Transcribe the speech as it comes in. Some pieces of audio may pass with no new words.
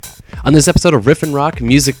On this episode of Riff and Rock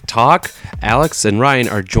Music Talk, Alex and Ryan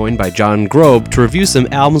are joined by John Grobe to review some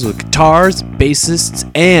albums with guitars, bassists,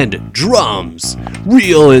 and drums.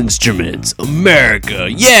 Real instruments, America,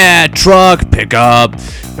 yeah, truck, pickup,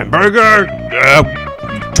 hamburger,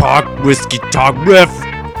 yeah, talk, whiskey, talk, riff.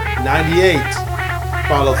 98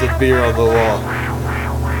 bottles of beer on the wall.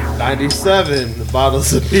 97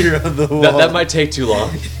 bottles of beer on the wall. That might take too long.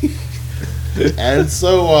 And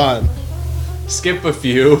so on. Skip a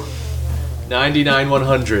few. 99,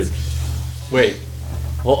 100. Wait.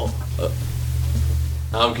 Well,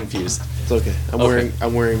 I'm confused. It's okay.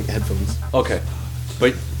 I'm wearing headphones. Okay.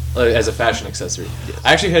 But as a fashion accessory. Yes.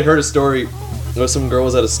 I actually had heard a story where some girl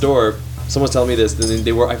was at a store. Someone was telling me this. And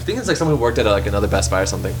they were, I think it's like someone who worked at another Best Buy or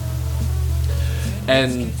something.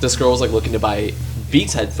 And this girl was like looking to buy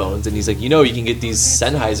Beats headphones, and he's like, you can get these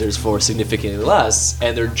Sennheisers for significantly less,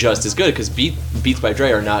 and they're just as good, because Beats by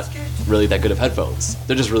Dre are not really that good of headphones.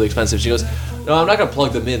 They're just really expensive. She goes, no, I'm not going to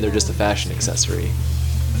plug them in, they're just a fashion accessory.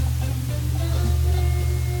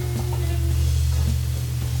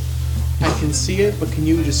 I can see it, but can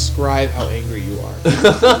you describe how angry you are?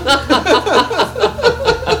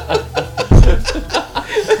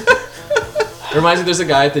 It reminds me, there's a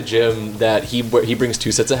guy at the gym that he brings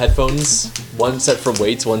two sets of headphones, one set for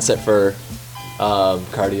weights, one set for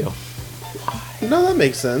cardio. No, that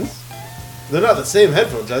makes sense. They're not the same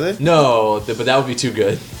headphones, are they? No, but that would be too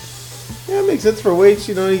good. Yeah, it makes sense for weights.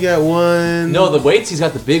 You got one. No, the weights, he's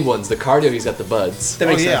got the big ones. The cardio, he's got the buds. That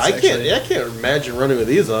makes sense, I can't imagine running with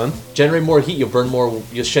these on. Generate more heat, you'll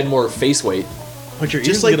shed more face weight. But your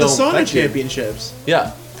Just like the sauna championships.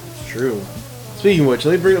 Yeah. True. Speaking of which,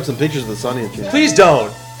 let me bring up some pictures of the sauna championship. Please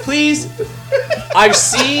don't. Please. I've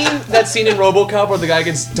seen that scene in RoboCop where the guy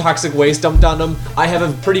gets toxic waste dumped on him. I have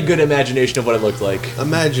a pretty good imagination of what it looked like.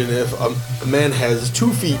 Imagine if a man has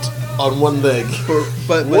 2 feet on one leg,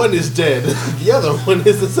 but one is dead, the other one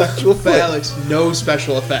is his actual foot. Alex, no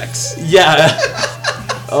special effects. Yeah.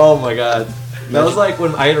 Oh my god. That was like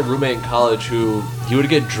when I had a roommate in college who he would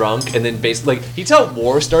get drunk and then basically he'd tell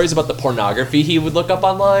war stories about the pornography he would look up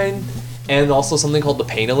online. And also something called the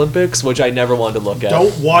Pain Olympics, which I never wanted to look at.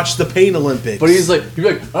 Don't watch the Pain Olympics. But he's like,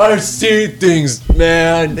 I see things,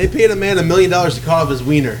 man. They paid a man $1 million to cut off his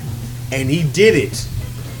wiener, and he did it.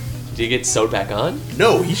 Did he get sewed back on?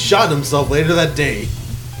 No, he shot himself later that day.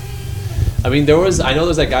 I mean, I know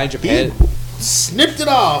there's that guy in Japan. He snipped it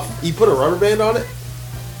off. He put a rubber band on it.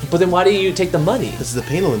 But then why do you take the money? This is the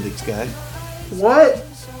Pain Olympics guy. What?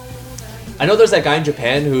 I know there's that guy in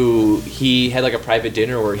Japan who he had like a private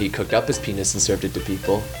dinner where he cooked up his penis and served it to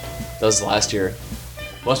people. That was last year.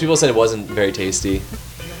 Most people said it wasn't very tasty. It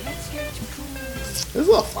was a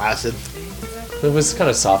little flaccid. It was kind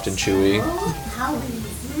of soft and chewy.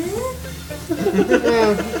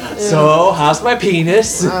 So, how's my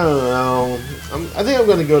penis? I don't know. I think I'm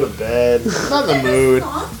gonna go to bed. I'm not in the mood.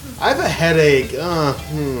 I have a headache. Yeah,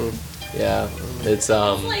 it's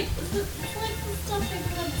like the stuff they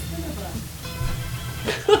put on Cinnabon.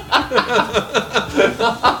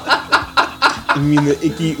 You mean the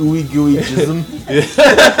icky ooey gooey jism?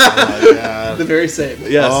 Oh my god. The very same.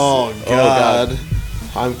 yes. Oh god.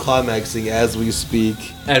 I'm climaxing as we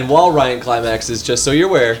speak. And while Ryan climaxes, just so you're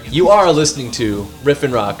aware, you are listening to Riff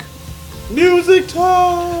and Rock Music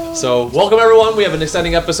Talk! So, welcome everyone. We have an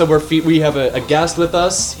exciting episode where we have a guest with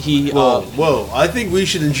us. Whoa. I think we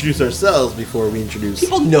should introduce ourselves before we introduce...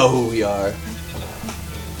 People know who we are.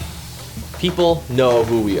 People know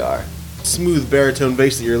who we are. Smooth baritone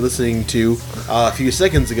bass that you're listening to a few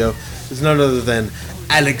seconds ago is none other than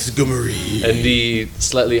Alex Gummery. And the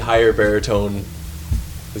slightly higher baritone,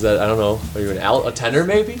 is that, I don't know, are you a tenor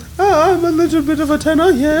maybe? I'm a little bit of a tenor,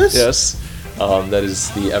 yes. Yes. That is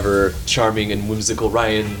the ever charming and whimsical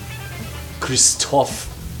Ryan Christophe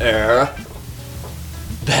Bands.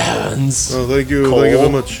 Oh, thank you. Cole. Thank you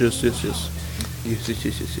very much. Yes.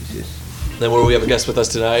 Then where we have a guest with us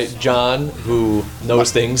tonight, John, who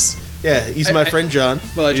knows things. Yeah, he's my friend John.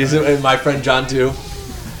 Well, He's my friend John too.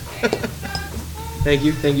 Thank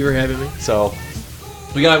you for having me. So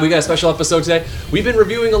we got a special episode today. We've been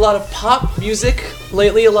reviewing a lot of pop music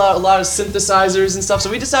lately, a lot of synthesizers and stuff. So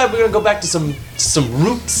we decided we're gonna go back to some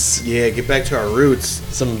roots. Yeah, get back to our roots.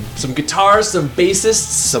 Some guitars, some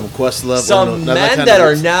bassists, Some Questlove. some men that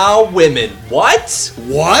are now women. What?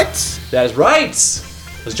 What? That is right.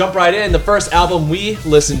 Let's jump right in. The first album we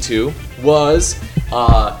listened to was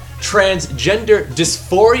Transgender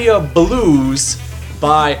Dysphoria Blues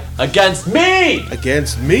by Against Me.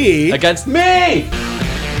 Against me? Against Me.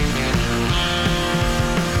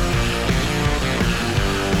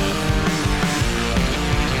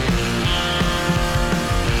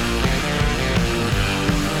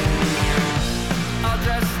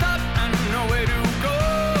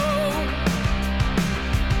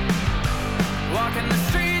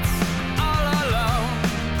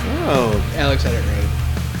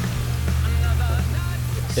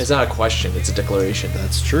 It's not a question, it's a declaration.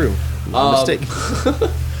 That's true. No mistake.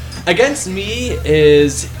 Against Me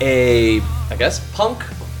is a, I guess, punk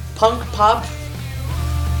pop.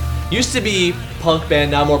 Used to be punk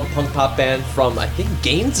band, now more of a punk pop band from, I think,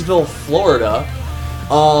 Gainesville, Florida.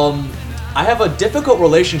 I have a difficult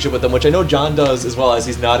relationship with them, which I know John does as well, as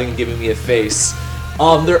he's nodding and giving me a face.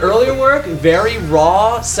 Their earlier work, very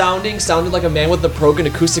raw sounding, sounded like a man with a broken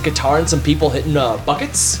acoustic guitar and some people hitting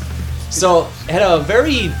buckets. So it had a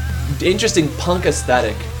very interesting punk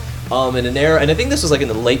aesthetic. In an era, and I think this was like in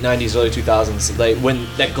the late 90s, early 2000s, like when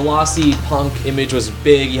that glossy punk image was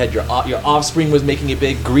big. You had your Offspring was making it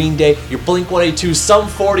big, Green Day, your Blink-182, Sum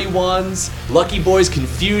 41s, Lucky Boys,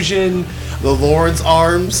 Confusion, The Lawrence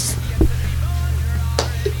Arms.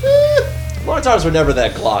 Lawrence Arms were never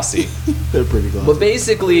that glossy. They're pretty glossy. But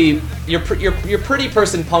basically, your pretty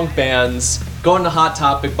person punk bands going to Hot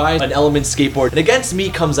Topic, buy an Element skateboard, and Against Me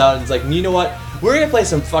comes out and it's like, you know what? We're gonna play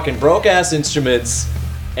some fucking broke ass instruments.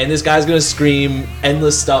 And this guy's gonna scream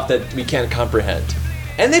endless stuff that we can't comprehend.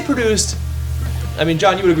 And they produced, I mean,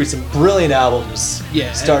 John, you would agree, some brilliant albums.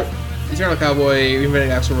 Yeah. Start. Eternal Cowboy, Reinventing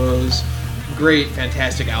Axl Rose, great,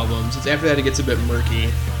 fantastic albums. It's after that it gets a bit murky.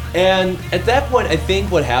 And at that point, I think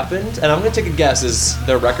what happened, and I'm gonna take a guess, is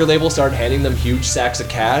their record label started handing them huge sacks of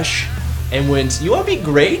cash, and went, "You want to be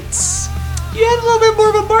great? You had a little bit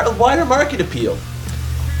more of a wider market appeal."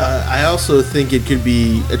 I also think it could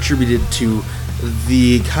be attributed to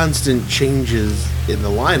the constant changes in the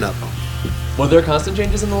lineup. Were there constant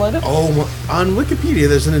changes in the lineup? Oh, on Wikipedia,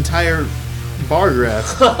 there's an entire bar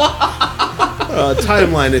graph,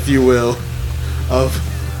 timeline, if you will, of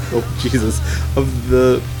of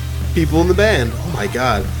the people in the band. Oh my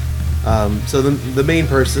god! So the main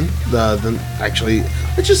person, actually,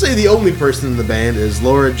 let's just say the only person in the band is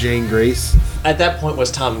Laura Jane Grace. At that point, was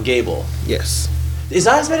Tom Gable. Yes. Is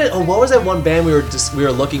that as many? Oh, what was that one band we were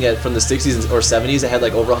looking at from the 60s or 70s that had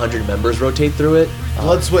like over 100 members rotate through it?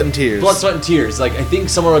 Blood, Sweat, and Tears. Blood, Sweat, and Tears. Like, I think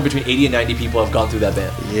somewhere between 80 and 90 people have gone through that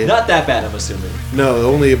band. Yeah. Not that bad, I'm assuming. No,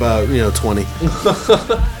 only about 20.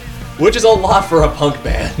 Which is a lot for a punk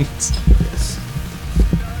band. Yes.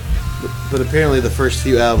 But apparently the first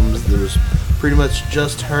few albums, there was pretty much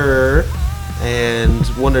just her and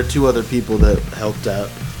one or two other people that helped out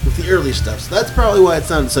with the early stuff. So that's probably why it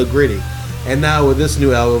sounded so gritty. And now with this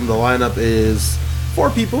new album, the lineup is 4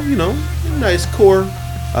 people, nice core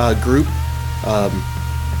group.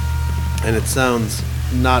 And it sounds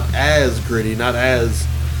not as gritty, not as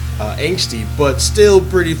angsty, but still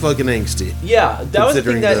pretty fucking angsty. Yeah, that was the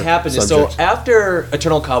thing Considering that the happened. So subject. after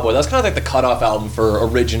Eternal Cowboy, that's kind of like the cutoff album for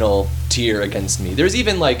original tier Against Me. There's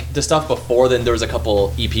even like the stuff before then. There was a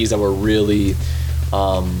couple EPs that were really,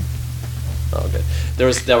 that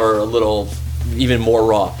were a little even more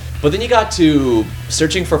raw. But then you got to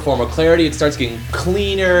Searching for Formal Clarity. It starts getting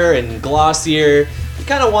cleaner and glossier. You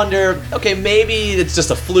kind of wonder, okay, maybe it's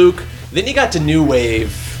just a fluke. Then you got to New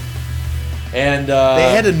Wave, and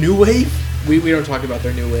They had a new wave? We don't talk about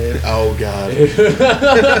their new wave. Oh god.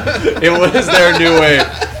 it was their New Wave.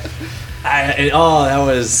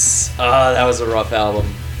 That was a rough album.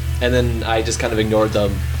 And then I just kind of ignored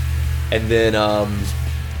them. And then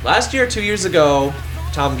last year, 2 years ago,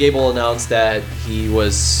 Tom Gable announced that he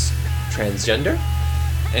was transgender,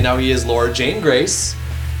 and now he is Laura Jane Grace,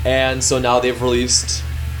 and so now they've released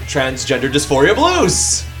Transgender Dysphoria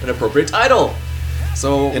Blues, an appropriate title.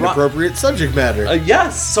 So Inappropriate subject matter.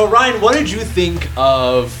 yes. So Ryan, what did you think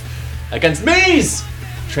of Against Me's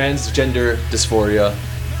Transgender Dysphoria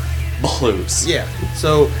Blues? Yeah.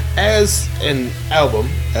 So as an album,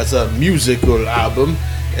 as a musical album,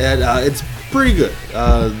 and it's pretty good.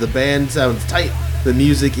 The band sounds tight. The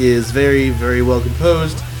music is very, very well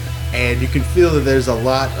composed, and you can feel that there's a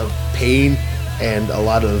lot of pain and a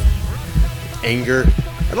lot of anger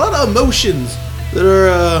and a lot of emotions that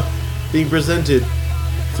are being presented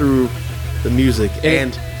through the music,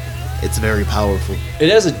 and it's very powerful.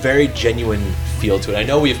 It has a very genuine feel to it. I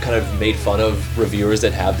know we've kind of made fun of reviewers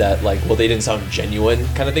that have that, like, well, they didn't sound genuine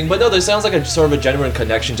kind of thing, but no, there sounds like a sort of a genuine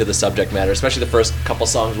connection to the subject matter, especially the first couple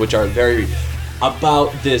songs, which are very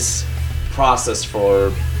about this process for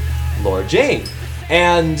Laura Jane.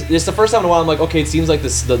 And it's the first time in a while I'm like, okay, it seems like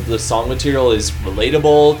the song material is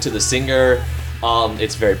relatable to the singer.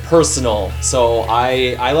 It's very personal, so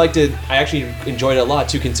I liked it. I actually enjoyed it a lot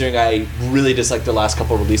too, considering I really disliked the last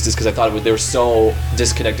couple releases because I thought they were so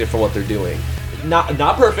disconnected from what they're doing.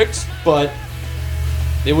 Not perfect, but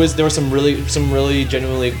there were some really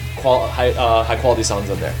genuinely high quality songs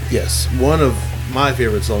on there. Yes, one of my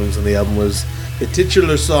favorite songs on the album was the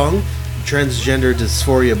titular song, Transgender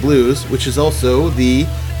Dysphoria Blues, which is also the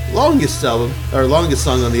longest album, or longest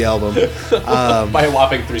song on the album. By a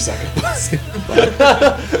whopping 3 seconds.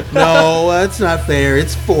 No, that's not fair.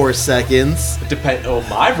 It's 4 seconds.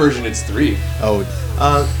 My version it's 3. Oh,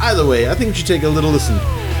 either way, I think you should take a little listen.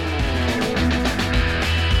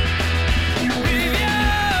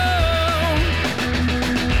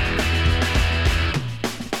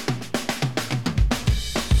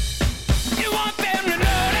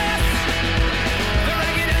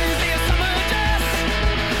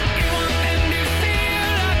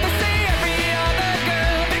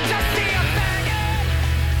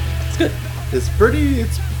 It's pretty.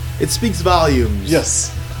 It speaks volumes.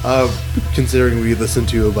 Yes. Considering we listened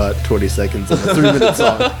to about 20 seconds of a 3-minute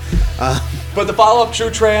song. But the follow-up, True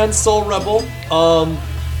Trans, Soul Rebel,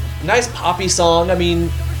 nice poppy song. I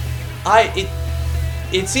mean,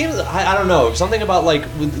 it seems, I don't know, something about like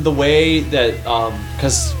the way that,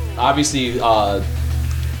 because obviously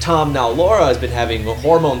Tom, now Laura, has been having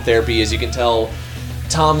hormone therapy. As you can tell,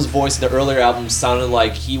 Tom's voice in the earlier albums sounded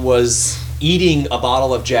like he was eating a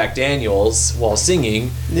bottle of Jack Daniels while singing.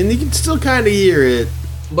 And you can still kind of hear it.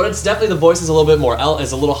 But it's definitely, the voice is a little bit more,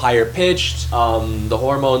 is a little higher pitched. The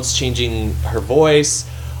hormones changing her voice.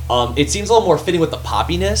 It seems a little more fitting with the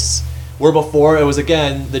poppiness, where before it was,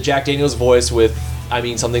 again, the Jack Daniels voice with, I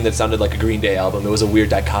mean, something that sounded like a Green Day album. It was a weird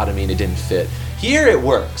dichotomy and it didn't fit. Here it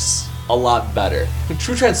works a lot better.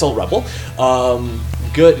 True Trans, Soul Rebel.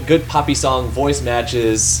 Good poppy song, voice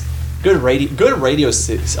matches, good radio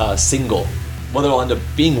single. Whether it'll end up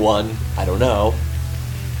being one, I don't know.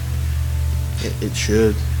 It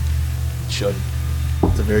should. Should.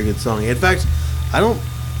 It's a very good song. In fact, I don't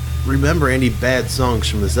remember any bad songs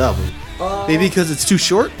from this album. Maybe because it's too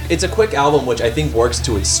short? It's a quick album, which I think works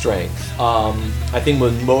to its strength. I think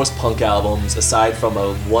with most punk albums, aside from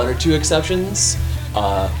one or two exceptions,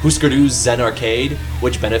 Husker Du's Zen Arcade,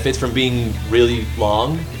 which benefits from being really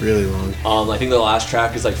long. Really long. I think the last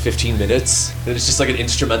track is like 15 minutes, and it's just like an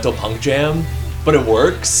instrumental punk jam, but it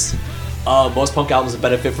works. Most punk albums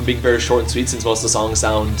benefit from being very short and sweet, since most of the songs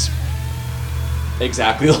sound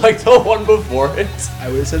exactly like the one before it. I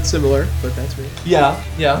would have said similar, but that's me. Yeah.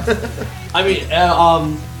 I mean,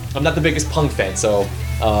 I'm not the biggest punk fan, so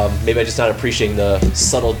maybe I'm just not appreciating the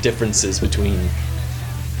subtle differences between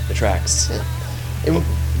the tracks. And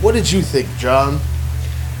what did you think, John?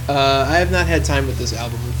 I have not had time with this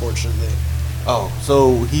album, unfortunately. Oh,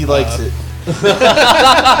 so he likes it.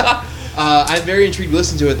 I'm very intrigued to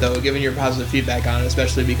listen to it, though, given your positive feedback on it,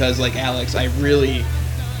 especially because, like Alex, I really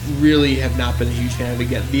have not been a huge fan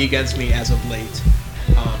of Be Against Me as of late.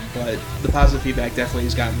 But the positive feedback definitely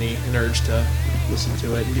has gotten me an urge to listen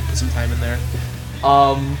to it and put some time in there.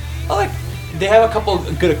 They have a couple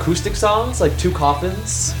good acoustic songs, like Two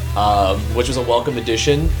Coffins, which was a welcome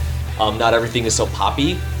addition. Not everything is so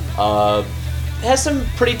poppy. It has some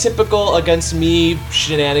pretty typical Against Me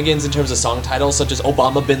shenanigans in terms of song titles, such as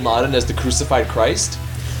Obama Bin Laden as the Crucified Christ.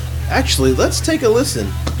 Actually, let's take a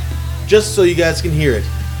listen, just so you guys can hear it.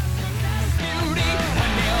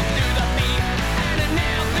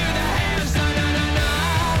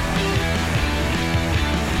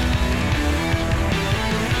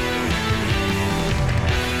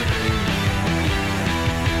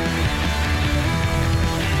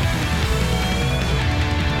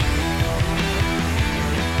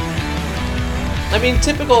 I mean,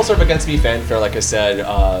 typical sort of Against Me fanfare, like I said.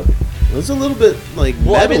 It was a little bit like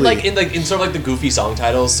Well, I mean, medley. like in sort of like the goofy song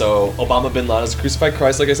titles. So Obama Bin Laden's Crucified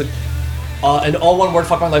Christ, like I said, and all one word,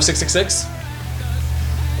 Fuck My Life 666.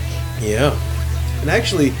 Yeah. And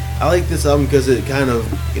actually, I like this album because it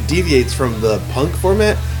deviates from the punk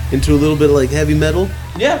format into a little bit like heavy metal.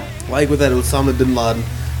 Yeah. Like with that Osama Bin Laden,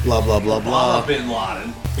 blah, blah, blah, blah. Obama Bin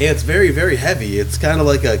Laden. Yeah, it's very, very heavy. It's kind of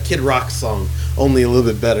like a Kid Rock song, only a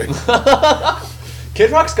little bit better. Kid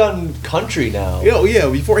Rock's gone country now. Yeah,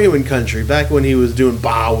 before he went country, back when he was doing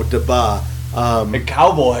Ba with the Ba. A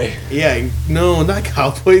cowboy. Yeah, no, not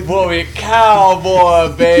cowboy. Boy,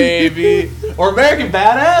 cowboy, baby. Or American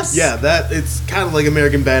Badass? Yeah, it's kind of like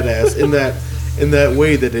American Badass in that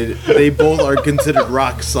way that they both are considered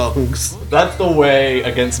rock songs. That's the way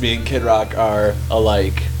Against Me and Kid Rock are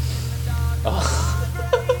alike.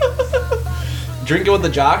 Drinking with the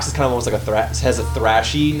Jocks is kind of almost like has a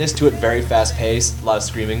thrashiness to it, very fast paced, a lot of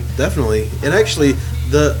screaming. Definitely. And actually,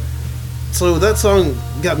 so that song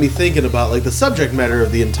got me thinking about like the subject matter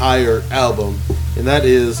of the entire album, and that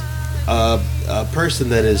is a person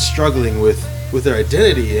that is struggling with their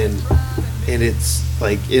identity, and it's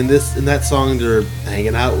like in that song they're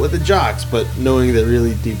hanging out with the jocks, but knowing that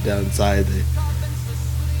really deep down inside they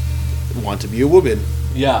want to be a woman.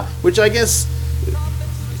 Yeah. Which I guess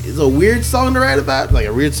is a weird song to write about, like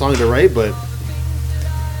a weird song to write, but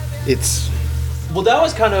It's Well, that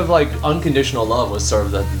was kind of like Unconditional Love was sort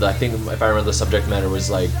of the I think if I remember the subject matter was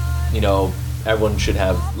like, you know, everyone should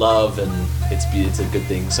have love and it's a good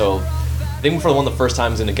thing. So I think for one of the first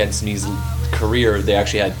times in Against Me's career, they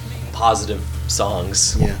actually had positive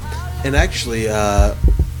songs. yeah, and actually,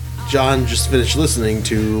 John just finished listening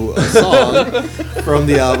to a song from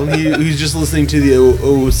the album. He's just listening to the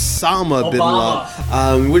Osama bin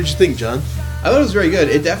Laden. What did you think, John? I thought it was very good.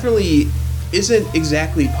 It definitely isn't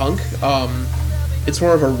exactly punk. It's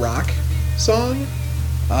more of a rock song.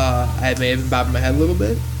 I may have been bobbing my head a little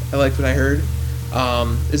bit. I liked what I heard.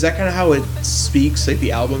 Is that kind of how it speaks, like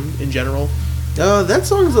the album in general? That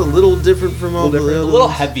song's a little different from all the A other little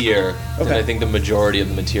ones. heavier than Okay. I think the majority of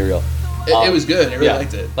the material. It was good. I really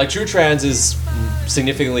liked it. Like True Trans is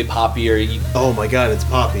significantly poppier. Oh my god, it's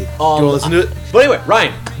Poppy. Do you want to listen to it? But anyway,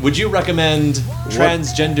 Ryan, would you recommend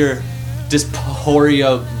Transgender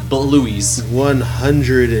Dysphoria Blues?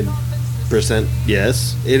 100%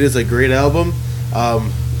 yes. It is a great album.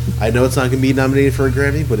 I know it's not going to be nominated for a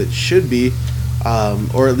Grammy, but it should be,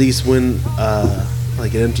 or at least win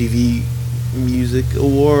like an MTV Music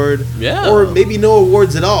Award. Yeah. Or maybe no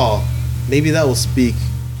awards at all. Maybe that will speak.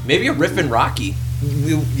 Maybe a Riff and Rocky.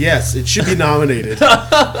 Yes, it should be nominated.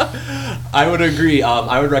 I would agree.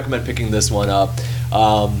 I would recommend picking this one up.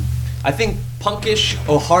 I think punkish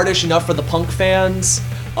or hardish enough for the punk fans,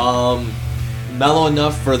 mellow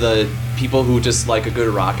enough for the people who just like a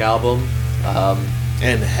good rock album.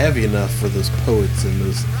 And heavy enough for those poets and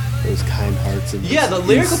those kind hearts. And Yeah, the those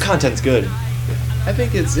lyrical content's good. I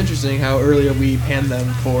think it's interesting how earlier we panned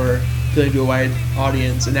them for appealing to a wide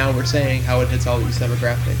audience, and now we're saying how it hits all these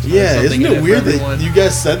demographics. Yeah, There's isn't something in it for weird that everyone. you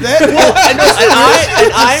guys said that?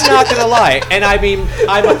 and I'm not gonna lie, and I mean,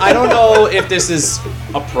 I don't know if this is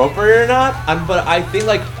appropriate or not, but I think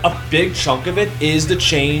like a big chunk of it is the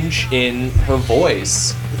change in her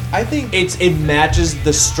voice. I think It matches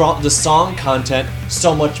the song content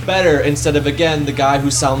so much better instead of again the guy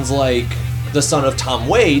who sounds like the son of Tom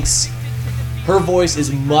Waits. Her voice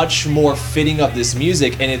is much more fitting of this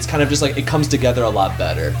music, and it's kind of just like it comes together a lot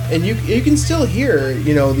better. and you can still hear,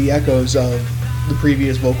 you know, the echoes of the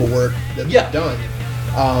previous vocal work that Yeah. they've done.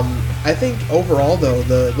 I think overall, though,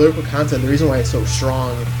 the lyrical content, the reason why it's so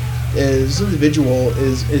strong is this individual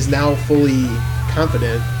is now fully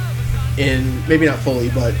confident in, maybe not fully,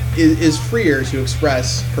 but is freer to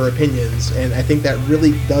express her opinions, and I think that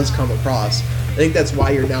really does come across. I think that's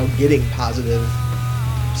why you're now getting positive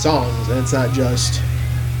songs, and it's not just,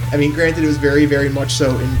 I mean, granted, it was very, very much so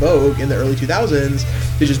in vogue in the early 2000s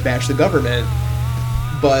to just bash the government,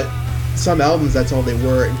 but some albums, that's all they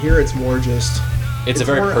were, and here it's more just... It's a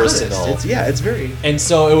very more personal. honest. It's very... And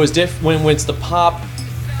so it was when it's the pop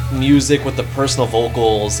music with the personal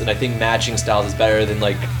vocals, and I think matching styles is better than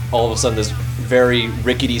like all of a sudden this very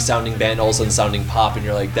rickety sounding band all of a sudden sounding pop, and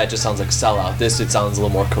you're like, that just sounds like Sellout. This, it sounds a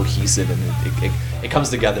little more cohesive, and it comes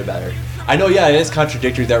together better. I know, yeah, it is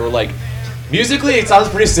contradictory that we're like, musically it sounds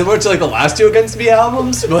pretty similar to like the last two Against Me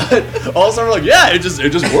albums, but all of a sudden we're like, yeah, it just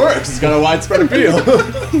works. It's got a widespread appeal.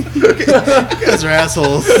 You guys are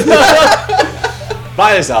assholes.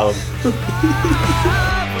 Buy this album.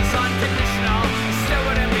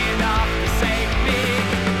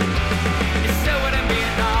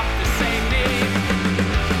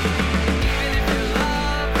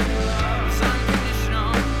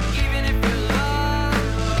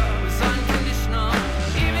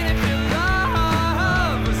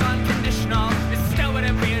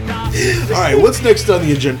 All right, what's next on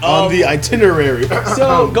the agenda? On the itinerary.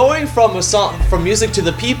 So going from a song, from music to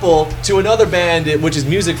the people to another band, which is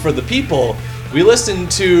music for the people, we listened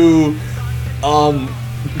to.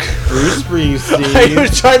 Bruce I Springsteen.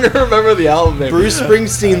 was trying to remember the album name. Bruce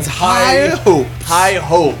Springsteen's High Hope. High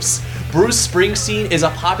Hopes. Bruce Springsteen is a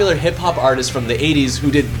popular hip hop artist from the '80s who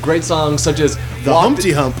did great songs such as The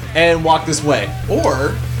Humpty Hump. and Walk This Way.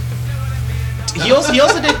 Or... He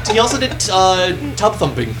also did Tub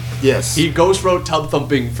Thumping. Yes. He ghost wrote Tub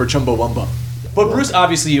Thumping for Chumbawamba. But Bruce,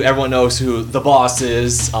 obviously, everyone knows who the boss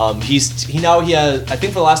is. He has, I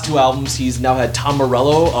think for the last two albums, he's now had Tom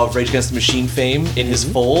Morello of Rage Against the Machine fame in his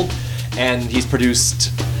fold, and he's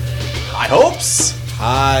produced High Hopes.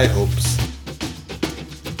 High Hopes.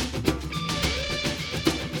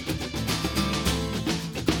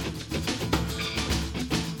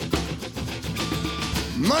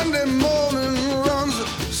 Monday morning runs,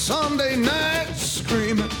 Sunday night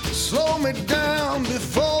screaming, slow me down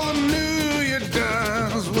before the new year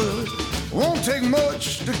dies. Well, it won't take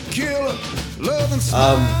much to kill a love and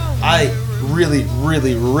smile. I really,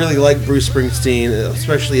 really, really like Bruce Springsteen,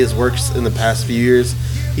 especially his works in the past few years.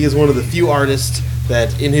 He is one of the few artists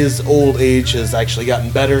that in his old age has actually gotten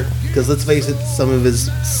better. Because let's face it, some of his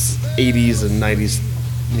 80s and 90s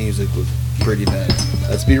music was pretty bad.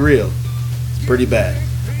 Let's be real, it's pretty bad.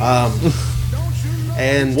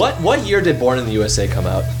 And What year did Born in the USA come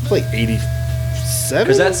out? like 87.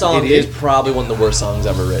 Because that song 88? is probably one of the worst songs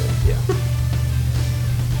ever written. Yeah.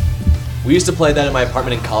 We used to play that in my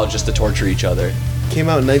apartment in college just to torture each other. Came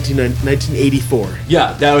out in 1984.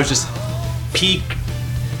 Yeah, that was just peak.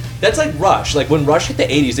 That's like Rush. Like when Rush hit the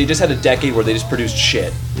 80s, they just had a decade where they just produced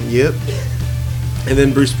shit. Yep. And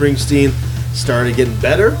then Bruce Springsteen started getting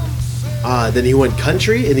better. Then he went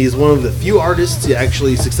country, and he's one of the few artists to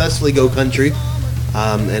actually successfully go country.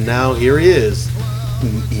 And now here he is.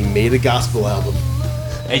 He made a gospel album.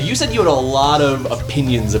 And you said you had a lot of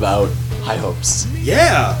opinions about High Hopes.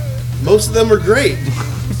 Yeah, most of them are great.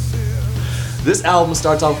 This album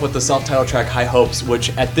starts off with the self-titled track High Hopes,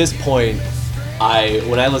 which at this point,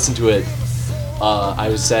 when I listened to it,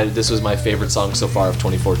 I said this was my favorite song so far of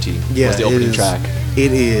 2014. Yeah, was the opening track.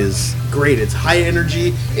 It is great. It's high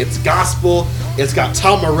energy. It's gospel. It's got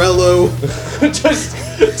Tom Morello.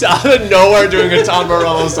 Just out of nowhere doing a Tom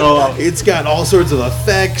Morello solo. It's got all sorts of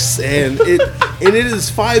effects, and it is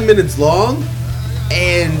 5 minutes long,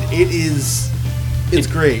 and it's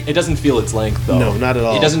great. It doesn't feel its length though. No, not at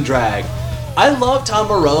all. It doesn't drag. I love Tom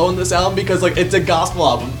Morello in this album because like it's a gospel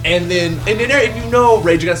album, and then if you know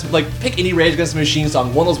Rage Against, like pick any Rage Against the Machine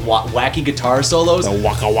song, one of those wacky guitar solos. The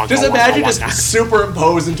waka waka. Just waka, imagine waka. just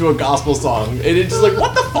superimposed into a gospel song, and it's just like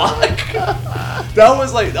what the fuck. That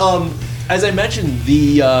was like as I mentioned,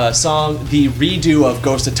 the redo of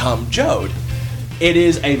Ghost of Tom Joad. It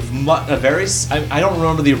is a very. I don't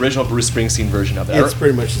remember the original Bruce Springsteen version of it. It's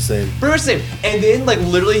pretty much the same. Pretty much the same. And then, like,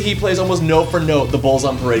 literally, he plays almost note for note the Bulls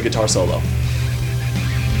on Parade guitar solo.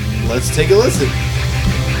 Let's take a listen.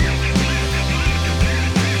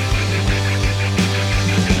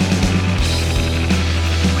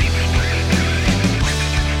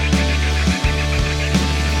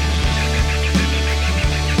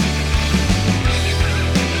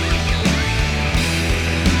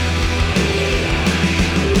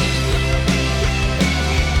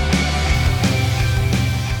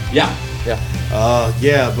 Yeah.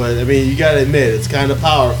 Yeah, but I mean, you gotta admit, it's kind of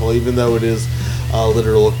powerful, even though it is a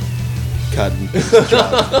literal cut.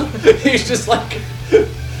 He's just like,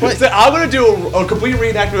 so I'm gonna do a complete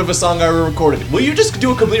reenactment of a song I recorded. Will you just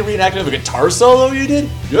do a complete reenactment of a guitar solo you did?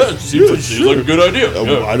 Yeah, it seems like a good idea.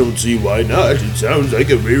 Oh, I don't see why not. It sounds like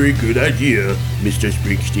a very good idea, Mr.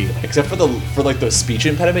 Springsteen. Except for the speech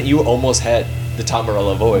impediment, you almost had the Tom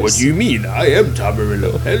Morello voice. What do you mean? I am Tom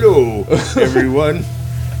Morello. Hello, everyone.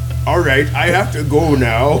 All right, I have to go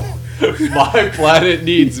now. My planet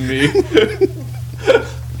needs me. The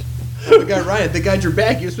guy Ryan, the guy your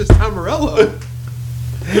back, he was with Tom Morello.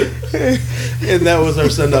 And that was our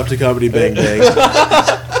send off to Comedy Bang Bang.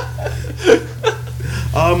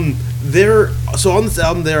 So on this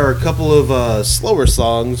album there are a couple of slower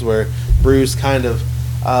songs where Bruce kind of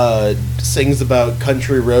sings about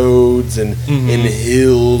country roads and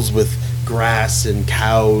hills with grass and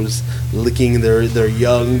cows licking their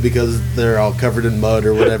young because they're all covered in mud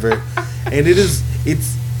or whatever. And it's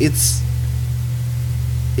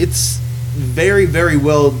very, very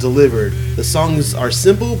well delivered. The songs are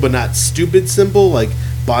simple, but not stupid simple, like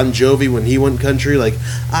Bon Jovi when he went country, like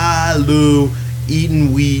I love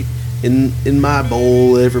eating wheat in my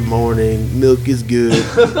bowl every morning, milk is good.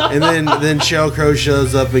 And then Sheryl Crow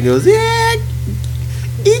shows up and goes, yeah,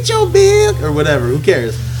 eat your milk, or whatever, who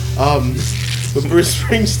cares? But Bruce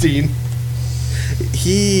Springsteen,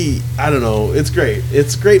 I don't know, it's great.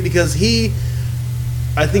 It's great because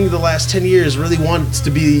I think the last 10 years really wants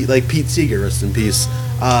to be like Pete Seeger, rest in peace,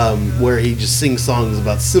 where he just sings songs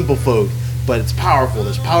about simple folk, but it's powerful.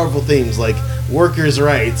 There's powerful themes like workers'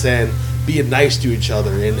 rights and being nice to each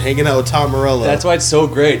other and hanging out with Tom Morello. That's why it's so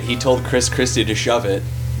great. He told Chris Christie to shove it.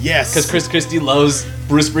 Yes. Because Chris Christie loves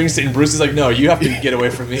Bruce Springsteen. Bruce is like, no, you have to get away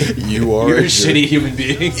from me. You're a shitty human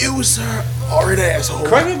being. You, sir, are an asshole.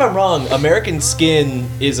 Correct me if I'm wrong, American Skin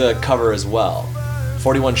is a cover as well.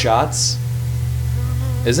 41 Shots?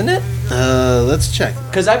 Isn't it? Let's check.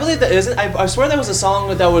 Because I believe that isn't. I swear that was a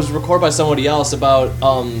song that was recorded by somebody else about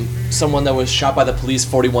someone that was shot by the police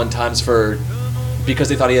 41 times because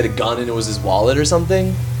they thought he had a gun and it was his wallet or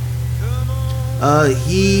something.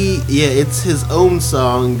 It's his own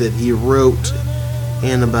song that he wrote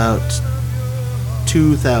in about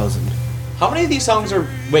 2000. How many of these songs are?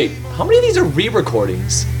 Wait, how many of these are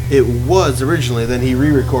re-recordings? It was originally, then he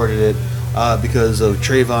re-recorded it because of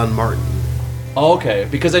Trayvon Martin. Oh, okay,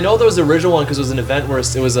 because I know there was the original one because it was an event where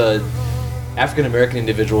it was African American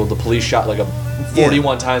individual the police shot like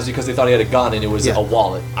 41 times because they thought he had a gun and it was Yeah. a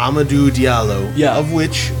wallet. Amadou Diallo, Yeah. of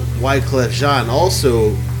which Wyclef Jean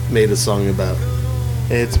also made a song about.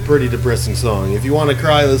 And it's a pretty depressing song. If you want to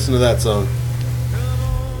cry, listen to that song.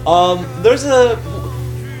 There's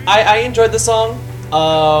I enjoyed the song,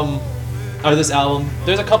 or this album.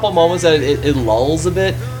 There's a couple moments that it lulls a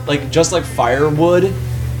bit, like just like Firewood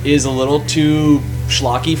is a little too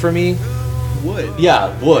schlocky for me. Would.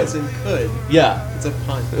 Yeah, would. As in could. Yeah, It's a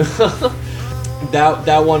pun.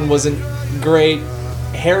 that one wasn't great.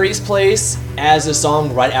 Harry's Place as a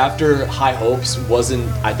song right after High Hopes wasn't,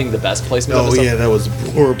 I think, the best placement of Oh the song. yeah, that was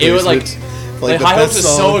poor. It was like the High Hopes best is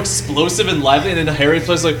song. so explosive and lively, and then Harry's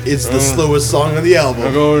Place like It's the slowest song on the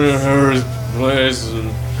album. go to Harry's Place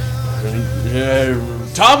and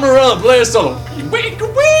Tom Morello plays solo.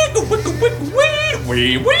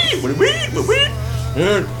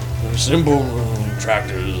 Simple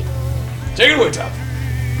tractors. Take it away, Tom.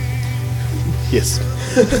 Yes.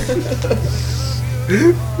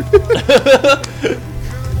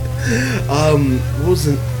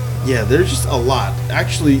 Wasn't. Yeah, there's just a lot.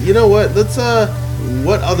 Actually, you know what? Let's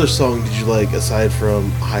what other song did you like aside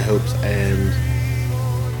from High Hopes and?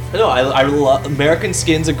 No, I love American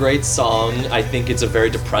Skin's a great song. I think it's a very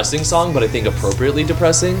depressing song, but I think appropriately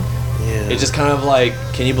depressing. Yeah. It's just kind of like,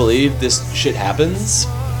 can you believe this shit happens?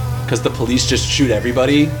 Because the police just shoot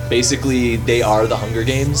everybody. Basically, they are the Hunger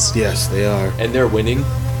Games, Yes, they are. and they're winning.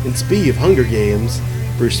 And speaking of Hunger Games,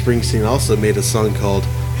 Bruce Springsteen also made a song called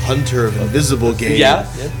 "Hunter of Invisible Game," Yeah.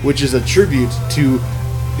 which is a tribute to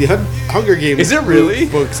the Hunger Games. Is it really?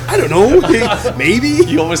 Books? I don't know. Maybe.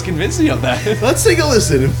 You almost convinced me of that. Let's take a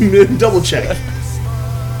listen and double check.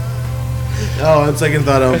 Oh, on second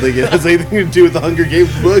thought, I don't think it has anything to do with the Hunger Games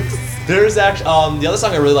books. There's actually the other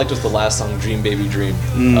song I really liked was the last song, "Dream Baby Dream."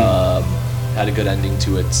 Had a good ending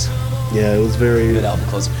to it. Yeah, it was very. Good album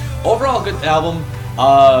closer. Overall, good album.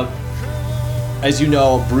 As you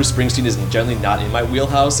know, Bruce Springsteen is generally not in my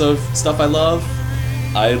wheelhouse of stuff I love.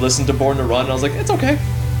 I listened to Born to Run and I was like, it's okay.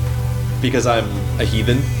 Because I'm a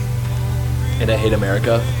heathen and I hate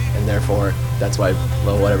America, and therefore that's why,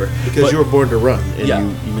 well, whatever. Because But- you were born to run, and Yeah.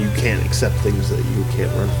 you can't accept things that you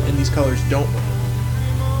can't run from. And these colors don't.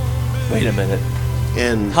 Wait a minute.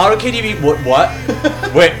 And How can you be what?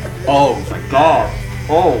 Wait. Oh my god.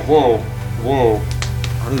 Oh, whoa.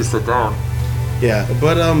 I need to sit down. yeah,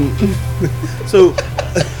 but so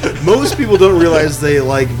most people don't realize they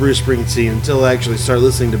like Bruce Springsteen until they actually start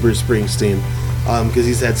listening to Bruce Springsteen, because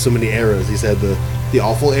he's had so many eras. He's had the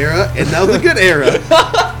awful era and now the good era.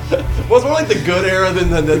 Well, it's more like the good era than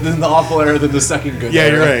the awful era than the second good Yeah,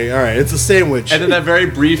 era. you're right. All right, it's a sandwich. And then that very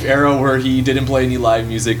brief era where he didn't play any live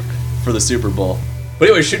music for the Super Bowl. But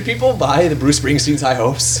anyway, should people buy the Bruce Springsteen's High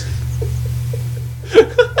Hopes?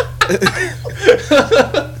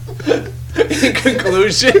 In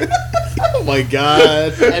conclusion, Oh my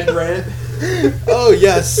god. and Brand. Oh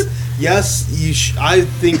yes, yes. I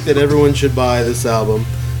think that everyone should buy this album,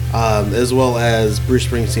 as well as Bruce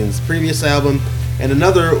Springsteen's previous album and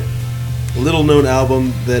another little-known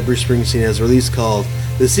album that Bruce Springsteen has released called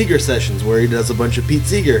The Seeger Sessions, where he does a bunch of Pete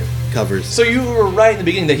Seeger covers. So you were right in the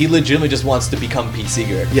beginning that he legitimately just wants to become Pete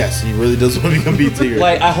Seeger. Yes, he really does want to become Pete Seeger.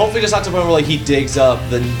 Like, I hopefully just not to the point where like he digs up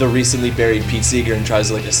the recently buried Pete Seeger and tries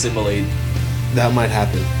to like assimilate. That might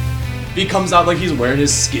happen. He comes out like he's wearing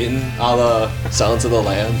his skin a la Silence of the But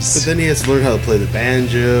Lambs. then he has to learn how to play the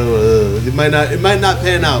banjo. It might not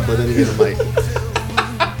pan out, but then again it might.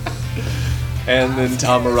 And then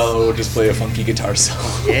Tom Morello will just play a funky guitar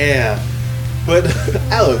solo. Yeah. But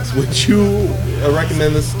Alex, would you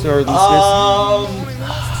recommend this to our listeners?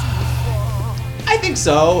 I think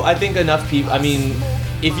so. I think enough people. I mean,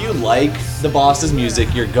 if you like the Boss's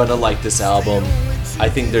music, you're gonna like this album. I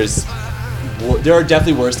think there are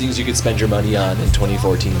definitely worse things you could spend your money on in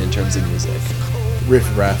 2014 in terms of music. Riff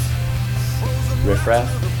Raff. Riff Raff,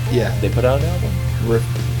 Yeah. they put out an album.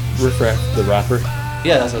 Riff Raff, the rapper.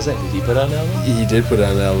 Yeah, that's what I'm saying. Did he put out an album? He did put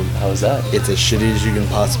out an album. How was that? It's as shitty as you can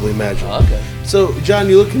possibly imagine. Oh, okay. So, John,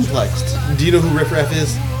 you look perplexed. Do you know who Riff Raff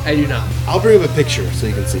is? I do not. I'll bring up a picture so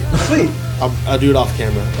you can see. Sweet. I'll do it off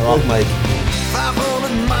camera or off mic.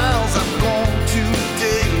 500 miles I've gone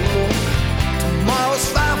today. Tomorrow's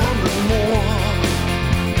 500 more.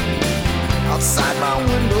 Outside my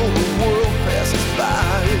window, the world passes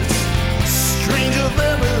by. It's stranger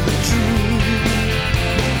than a dream.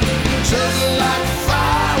 Just like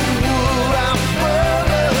firewood, I'm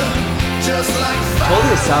burning. Just like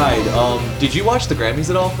Totally fire. aside, did you watch the Grammys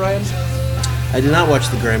at all, Ryan? I did not watch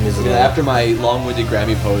the Grammys at Yeah, all. after my long-winded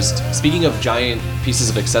Grammy post, speaking of giant pieces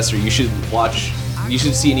of accessory, you should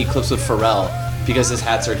see any clips of Pharrell because his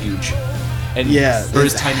hats are huge. and Yeah, for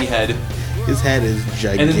his tiny head. His head is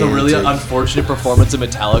gigantic. And then the really unfortunate performance of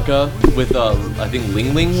Metallica with I think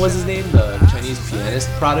Ling Ling was his name, the Chinese pianist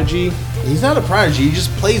prodigy. He's not a prodigy. He just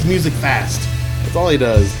plays music fast. That's all he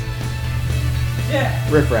does.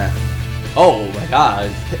 Yeah. Riff raff. Oh my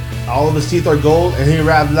god. All of his teeth are gold, and he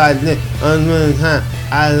raps like this.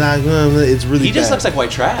 I like. It's really. He just bad. looks like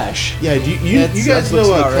white trash. Yeah. You That's- guys that looks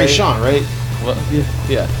know about right. Krayshawn, right? Well,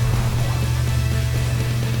 yeah.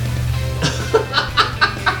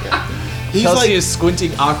 He's Kelsey like. is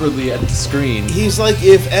squinting awkwardly at the screen. He's like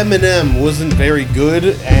if Eminem wasn't very good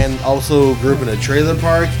and also grew up in a trailer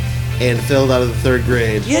park and failed out of the 3rd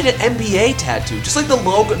grade. He had an NBA tattoo, just like the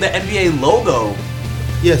logo, the NBA logo.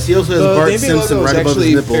 Yes, he also has The Bart NBA Simpson logo is right above his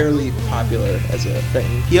actually nipple. fairly popular as a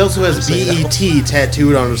thing. He also has Say that. BET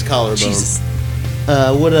tattooed on his collarbone. Jesus.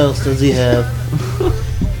 What else does he have?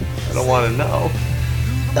 I don't want to know.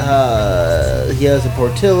 He has a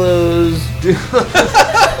Portillo's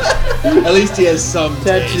At least he has some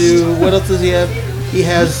tattoo. What else does he have? He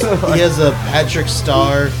has a Patrick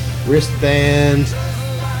Star wristband.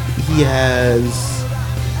 He has.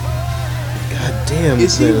 God damn.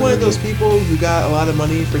 Is he one of those people who got a lot of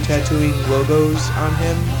money for tattooing logos on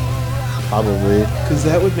him? Probably. Because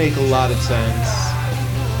that would make a lot of sense.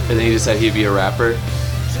 And then he decided he'd be a rapper.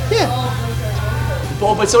 Yeah.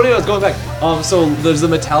 Well, but so anyways, going back. So there's the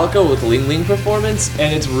Metallica with Ling Ling performance,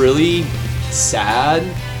 and it's really sad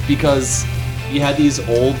because you had these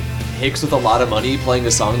old hicks with a lot of money playing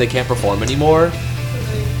a song they can't perform anymore.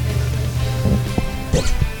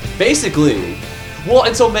 Basically. Well,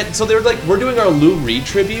 and so they were like, we're doing our Lou Reed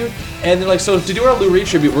tribute, and they're like, so to do our Lou Reed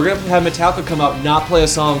tribute, we're gonna have Metallica come out, not play a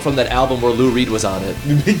song from that album where Lou Reed was on it.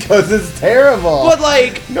 Because it's terrible. But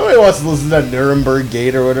like, Nobody wants to listen to Nuremberg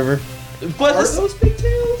Gate or whatever. but Are those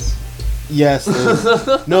pigtails? Yes.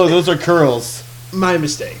 No, those are curls. My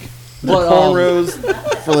mistake. They're But, cornrows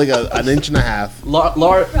for like an inch and a half.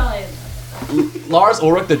 Probably. Lars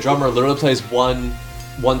Ulrich, the drummer, literally plays one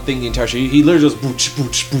thing the entire show. He literally goes booch,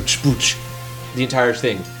 booch, booch, booch, the entire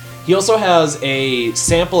thing. He also has a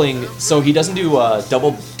sampling, so he doesn't do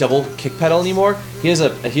double kick pedal anymore. He has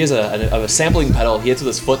a sampling pedal he hits with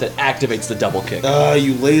his foot that activates the double kick.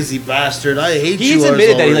 You lazy bastard! I hate you. He's Lars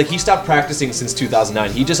admitted that Ulrich. he stopped practicing since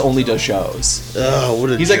 2009. He just only does shows. Oh,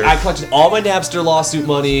 what a He's jerk. like, I collected all my Napster lawsuit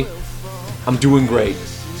money. I'm doing great.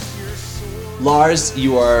 Lars,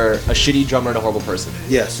 you are a shitty drummer and a horrible person.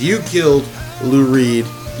 Yes, you killed Lou Reed.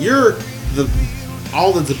 You're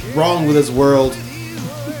all that's wrong with this world.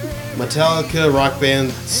 Metallica rock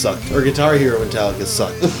band sucked, or Guitar Hero Metallica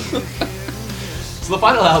sucked. So the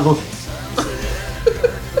final album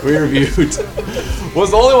we reviewed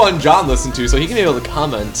was the only one John listened to, so he can be able to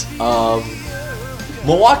comment.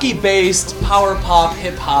 Milwaukee-based power pop,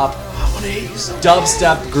 hip hop,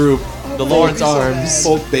 dubstep group, the Lawrence Arms,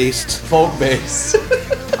 Folk-based, folk-based,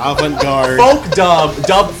 avant-garde, folk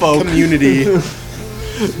dub folk, community.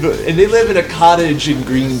 and they live in a cottage in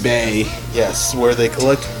Green Bay. Yes, where they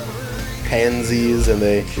collect pansies and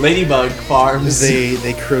they Ladybug Farms.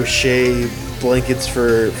 they crochet blankets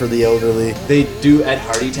for the elderly, They do Ed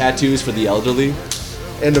Hardy tattoos for the elderly.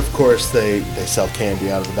 and of course they sell candy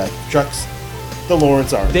out of the back of trucks. The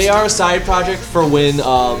Lawrence Arms. They are a side project for when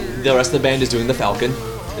the rest of the band is doing the Falcon.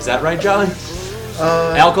 Is that right, John?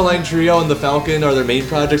 Alkaline Trio and the Falcon are their main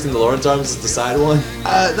projects, and the Lawrence Arms is the side one.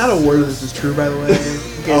 Not a word of this is true, by the way.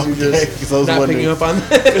 In case you're Okay, just 'cause I was not wondering. picking up on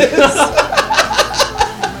this.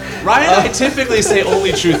 Ryan and I typically say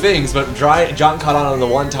only true things, but John caught on the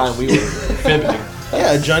one time we were fibbing.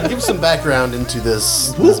 Yeah, John, give some background into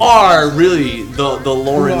this. Who are really the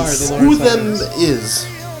Lawrence, Who them is?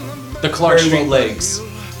 the Clark Very Street well Legs?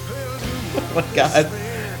 Oh my god.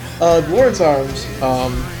 The Lawrence Arms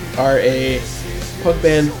are a punk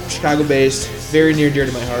band, Chicago-based, very near and dear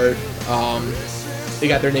to my heart. They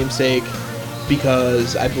got their namesake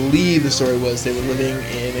because I believe the story was they were living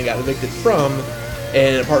in and got evicted from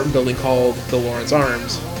an apartment building called the Lawrence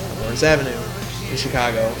Arms on Lawrence Avenue in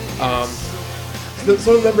Chicago. Some of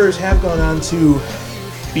the members have gone on to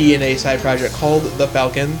be in a side project called The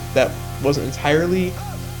Falcon that wasn't entirely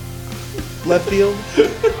left field,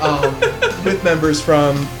 with members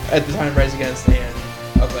from, at the time, Rise Against and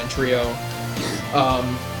Alkaline Trio.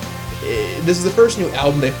 This is the first new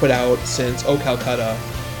album they've put out since Oh Calcutta,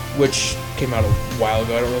 which came out a while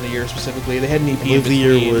ago. I don't know the year specifically. They had an EP I in believe the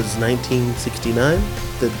year between. was 1969.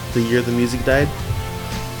 The year the music died.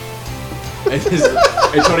 In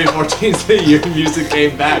 2014 is the year music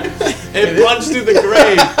came back. It plunged through the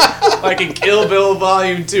grave. Like in Kill Bill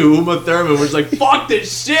Volume 2, Uma Thurman was like, fuck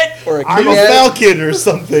this shit! Or a I'm a kick-ass- Falcon or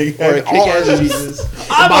something. or a Or- kick-ass Jesus.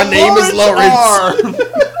 I'm My a name is Lawrence Arm.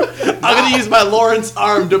 I'm gonna use my Lawrence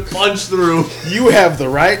arm to punch through. You have the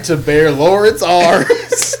right to bear Lawrence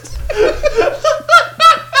arms.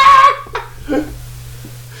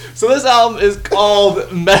 So this album is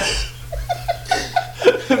called Metropole.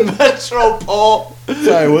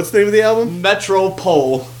 Sorry, what's the name of the album?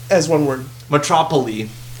 Metropole. As one word. Metropole.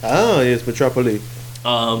 Oh, yes, Metropolis.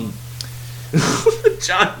 John,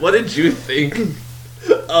 what did you think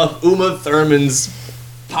of Uma Thurman's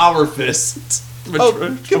Power Fist?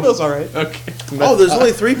 Oh, Kimbo's alright. Okay. Oh, there's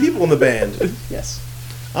only 3 people in the band. Yes.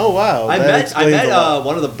 Oh, wow. I that met explains a lot.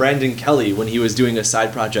 one of the Brandon Kelly when he was doing a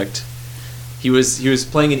side project. He was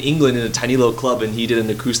playing in England in a tiny little club, and he did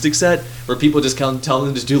an acoustic set where people just come tell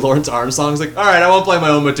him to do Lawrence Arms songs. Like, all right, I won't play my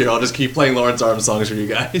own material. I'll just keep playing Lawrence Arms songs for you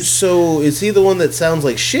guys. So, is he the one that sounds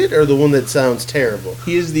like shit or the one that sounds terrible?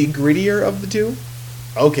 He is the grittier of the two.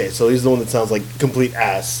 Okay, so he's the one that sounds like complete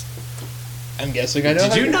ass. I'm guessing I know.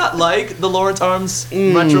 Did you not like the Lawrence Arms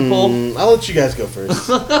Metropole? I'll let you guys go first.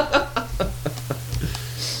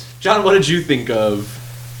 John, what did you think of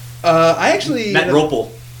I actually...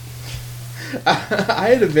 Metropole? I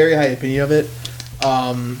had a very high opinion of it.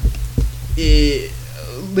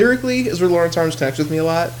 Lyrically is where Lawrence Arms connects with me a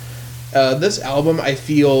lot. This album, I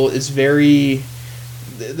feel, is very...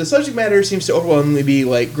 The subject matter seems to overwhelmingly be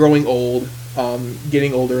like growing old,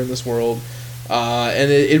 getting older in this world,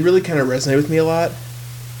 and it really kind of resonated with me a lot.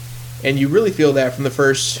 And you really feel that from the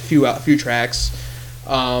first few tracks.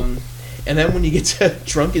 And then when you get to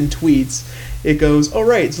Drunken Tweets, it goes, oh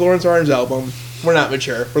right, it's Lawrence Arms' album. We're not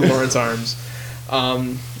mature for Lawrence Arms.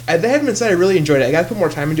 That having been said, I really enjoyed it. I got to put more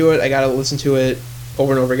time into it. I got to listen to it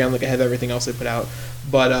over and over again like I have everything else they put out.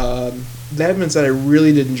 But that having been said, I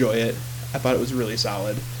really did enjoy it. I thought it was really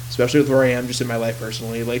solid, especially with where I am just in my life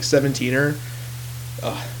personally. Like 17er,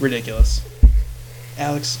 ridiculous.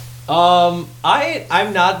 Alex? I'm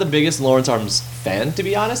not the biggest Lawrence Arms fan, to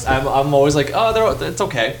be honest. I'm always like, oh, it's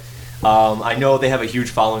okay. I know they have a huge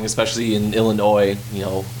following, especially in Illinois. You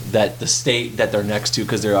know, that the state that they're next to,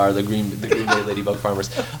 because there are the Green Bay Ladybug Farmers.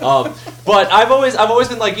 But I've always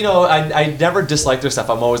been like, you know, I never disliked their stuff.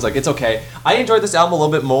 I'm always like, it's okay. I enjoyed this album a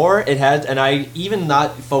little bit more. It had, and I even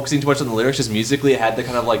not focusing too much on the lyrics, just musically, it had the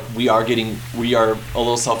kind of like we are a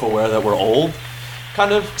little self-aware that we're old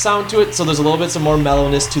kind of sound to it. So there's a little bit some more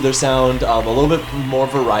mellowness to their sound, a little bit more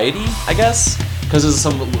variety, I guess, because there's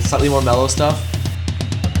some slightly more mellow stuff.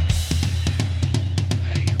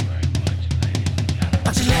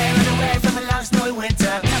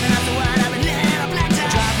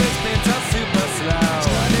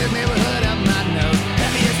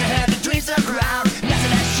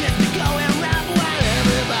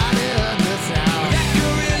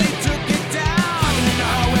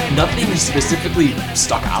 Nothing specifically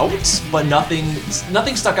stuck out, but nothing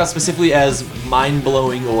stuck out specifically as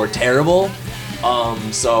mind-blowing or terrible.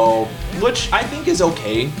 So, which I think is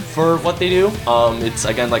okay for what they do. It's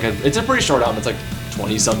again it's a pretty short album. It's like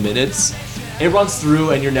 20-some minutes. It runs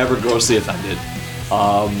through, and you're never grossly offended.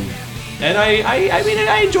 And I mean,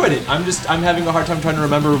 I enjoyed it. I'm having a hard time trying to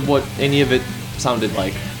remember what any of it sounded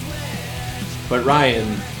like. But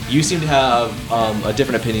Ryan, you seem to have a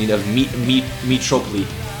different opinion of Metropole.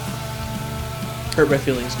 Hurt my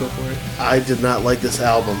feelings, go for it. I did not like this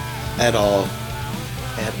album at all.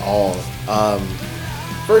 At all.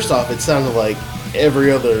 First off, it sounded like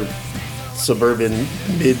every other suburban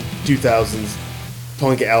mid-2000s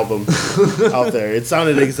punk album out there. It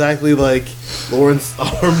sounded exactly like Lawrence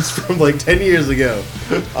Arms from like 10 years ago.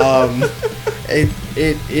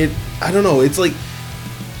 It I don't know, it's like,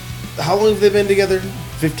 how long have they been together?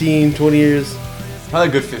 15, 20 years? Probably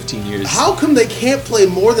a good 15 years. How come they can't play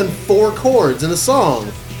more than 4 chords in a song?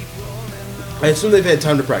 I assume they've had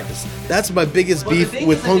time to practice. That's my biggest beef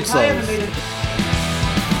with punk songs.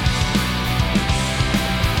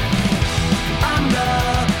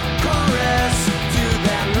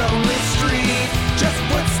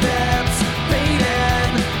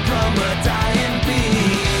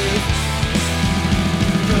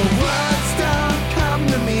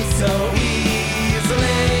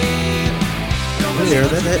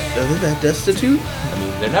 Are they that destitute? I mean,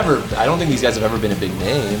 they're never. I don't think these guys have ever been a big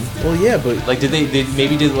name. Well, yeah, but Like, did they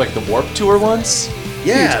maybe did like the Warped Tour once?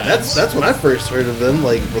 yeah, that's when I first heard of them.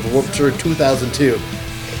 Like with Warped Tour 2002,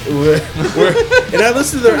 and I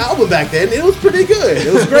listened to their album back then. It was pretty good.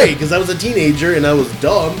 It was great because I was a teenager and I was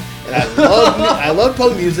dumb, and I loved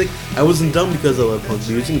punk music. I wasn't dumb because I loved punk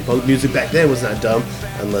music. And punk music back then was not dumb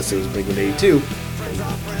unless it was Blink-182.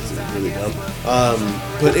 Really dumb.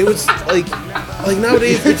 But it was like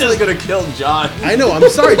nowadays You're it's just like, gonna kill John. I know, I'm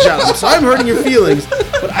sorry, John. I'm sorry I'm hurting your feelings,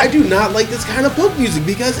 but I do not like this kind of punk music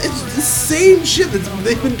because it's the same shit that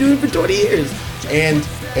they've been doing for 20 years. And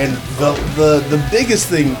And the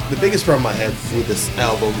biggest problem I had with this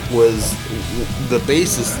album was the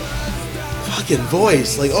bassist fucking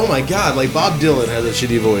voice. Like, oh my god, like Bob Dylan has a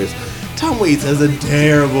shitty voice. Tom Waits has a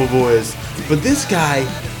terrible voice. But this guy,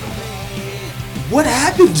 what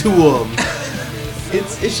happened to him?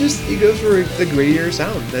 It's just he goes for the grittier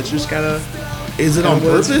sound. That's just kind of. Is it on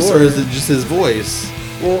purpose or is it just his voice?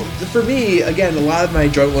 Well, for me, again, a lot of my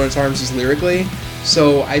Drunk Lawrence Arms is lyrically,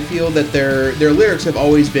 so I feel that their lyrics have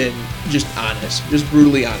always been just honest, just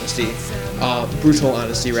brutal honesty,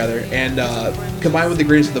 rather, and combined with the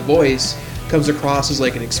grittiness of the voice, comes across as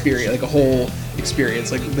like an experience, like a whole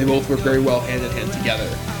experience. Like they both work very well hand in hand together.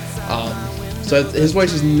 So his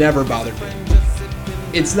voice has never bothered me.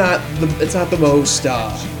 It's not the most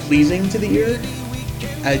pleasing to the ear.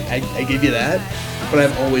 I give you that, but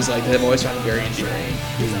I've always liked it. I've always found it very endearing.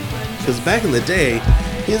 Because back in the day,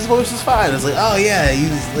 his voice was fine. It's like, oh yeah,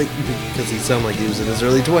 he's like, because he sounded like he was in his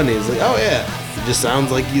early 20s. Like, oh yeah, he just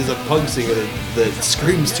sounds like he's a punk singer that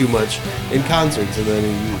screams too much in concerts, and then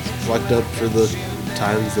he's fucked up for the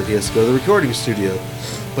times that he has to go to the recording studio.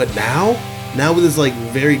 But now with his like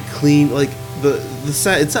very clean, like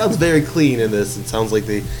it sounds very clean in this. It sounds like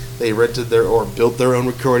they rented or built their own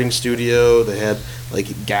recording studio. They had like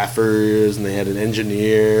gaffers and they had an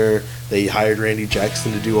engineer. They hired Randy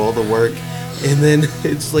Jackson to do all the work, and then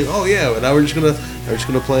it's like, oh yeah, now we're just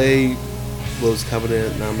gonna play Lowest Common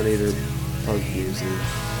Denominator punk music.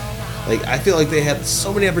 Like I feel like they had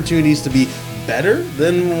so many opportunities to be better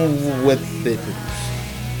than what they produced.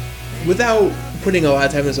 Without putting a lot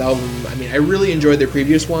of time in this album, I mean, I really enjoyed their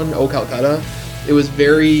previous one, Oh Calcutta. It was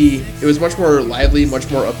much more lively, much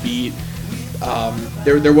more upbeat.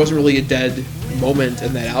 There wasn't really a dead moment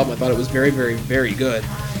in that album. I thought it was very, very, very good.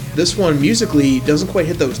 This one musically doesn't quite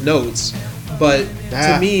hit those notes, but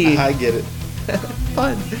to me, I get it.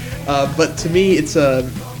 Fun. But to me, it's a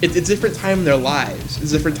different time in their lives.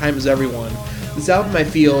 It's a different time as everyone. This album, I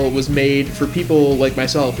feel, was made for people like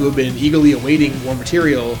myself who have been eagerly awaiting more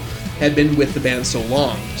material, had been with the band so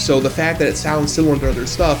long. So the fact that it sounds similar to other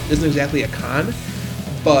stuff isn't exactly a con,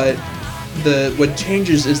 but what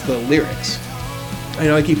changes is the lyrics. I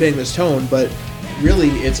know I keep hitting this tone, but really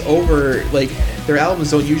it's over, like, their albums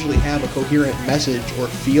don't usually have a coherent message or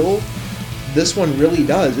feel. This one really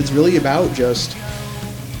does. It's really about just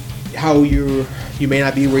how you may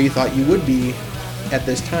not be where you thought you would be at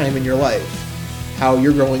this time in your life. How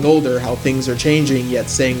you're growing older, how things are changing, yet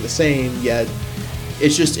staying the same, yet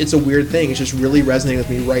it's a weird thing. It's just really resonating with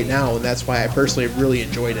me right now, and that's why I personally have really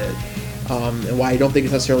enjoyed it. And why I don't think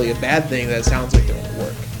it's necessarily a bad thing that it sounds like their own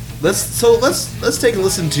work. Let's take a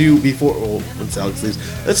listen to once Alex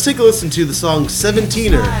leaves. Let's take a listen to the song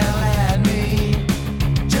 17er.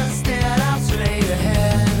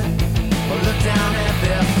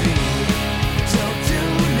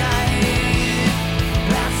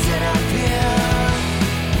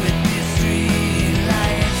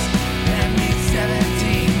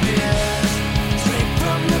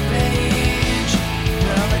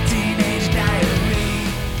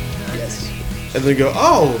 And then go,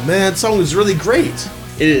 oh man, that song is really great.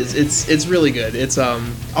 It is. It's really good. It's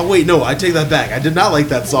Oh wait, no, I take that back. I did not like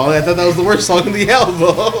that song. I thought that was the worst song in the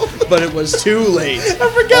album. But it was too late. I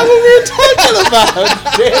forgot what we were talking about.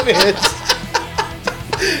 Damn it.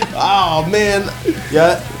 Oh man.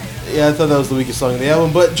 Yeah, I thought that was the weakest song in the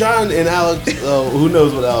album. But John and Alex, who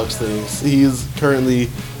knows what Alex thinks? He's currently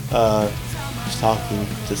talking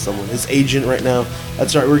to someone, his agent right now.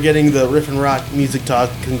 That's right. We're getting the Riff and Rock Music Talk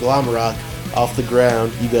Conglomerate off the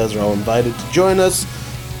ground. You guys are all invited to join us,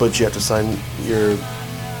 but you have to sign your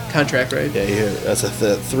contract, right? Yeah, that's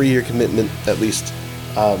a 3-year commitment at least.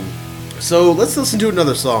 So let's listen to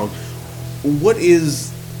another song. What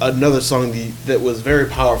is another song that was very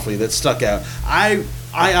powerfully that stuck out? I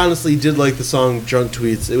honestly did like the song Drunk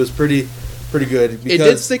Tweets. It was pretty good. It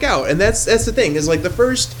did stick out, and that's the thing. Is like the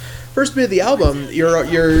first bit of the album,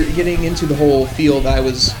 you're getting into the whole feel that I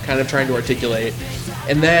was kind of trying to articulate,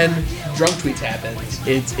 and then Drunk Tweets happens.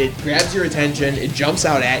 It grabs your attention. It jumps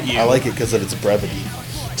out at you. I like it because of its brevity.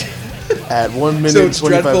 At 1 minute so it's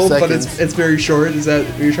 25 dreadful, seconds. But it's very short. Is that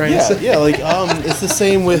what you're trying to say? Yeah, like it's the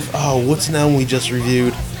same with what's now we just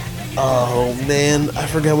reviewed. Oh man, I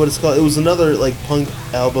forgot what it's called. It was another like punk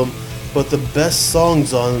album, but the best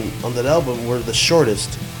songs on that album were the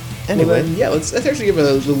shortest. Anyway, well then, yeah, let's actually give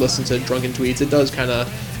a listen to Drunken Tweets. It does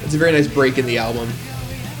it's a very nice break in the album.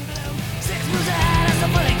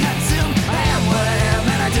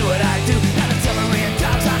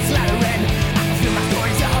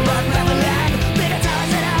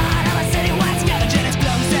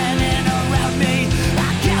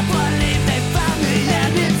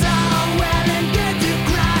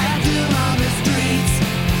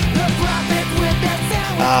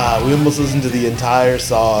 Yeah, we almost listened to the entire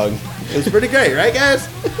song. It was pretty great, right, guys?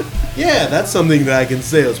 Yeah, that's something that I can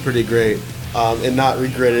say was pretty great, and not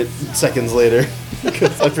regret it seconds later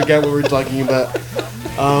because I forgot what we were talking about.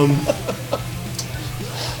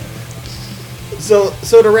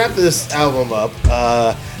 So to wrap this album up,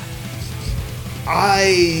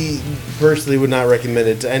 I personally would not recommend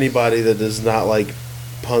it to anybody that does not like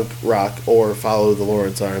punk rock or follow the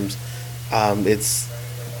Lawrence Arms. It's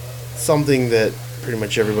something that pretty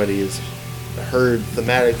much everybody has heard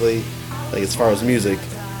thematically, like as far as music,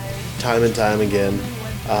 time and time again.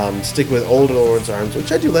 Stick with older Lawrence Arms,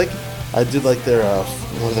 which I do like. I did like their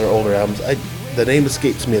one of their older albums. The name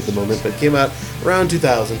escapes me at the moment, but it came out around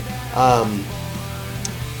 2000.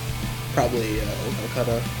 Probably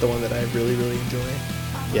Calcutta, the one that I really, really enjoy.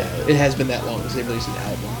 Yeah, It has been that long since they released an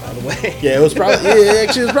album, by the way. yeah, it was probably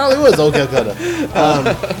it probably was Old Calcutta.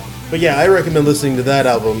 But yeah, I recommend listening to that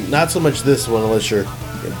album. Not so much this one, unless you're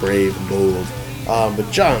brave and bold. But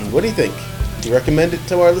John, what do you think? Do you recommend it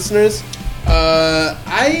to our listeners?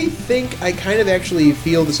 I think I kind of actually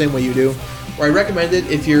feel the same way you do. Where I recommend it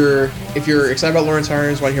if you're excited about Lawrence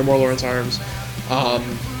Arms, want to hear more Lawrence Arms.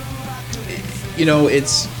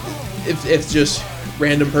 It's if it's just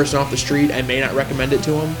random person off the street, I may not recommend it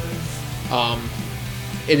to them.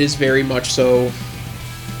 It is very much so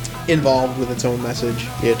involved with its own message.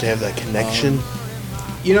 You have to have that connection.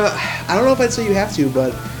 I don't know if I'd say you have to,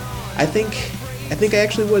 but I think I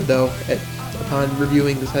actually would though. Upon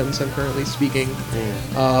reviewing the sentence I'm currently speaking,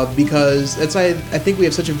 because I think we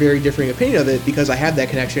have such a very differing opinion of it. Because I have that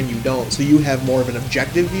connection, you don't. So you have more of an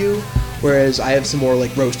objective view, whereas I have some more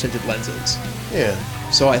like rose tinted lenses. Yeah.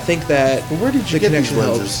 So I think that Well, where did you the get these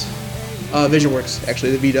connection lenses? helps. VisionWorks,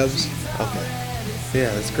 actually, the V-dubs. Okay.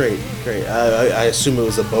 Yeah, that's great. Great. I assume it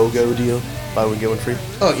was a BOGO deal. Buy one, get one free.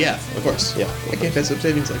 Oh yeah, of course. Yeah. I can't pass up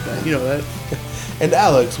savings like that. You know that. And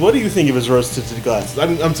Alex, what do you think of his rose tinted glasses?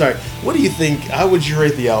 I'm sorry. What do you think? How would you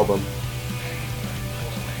rate the album?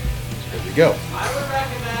 There we go. I would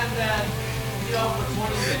recommend that, for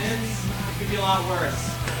 20 minutes, it could be a lot worse.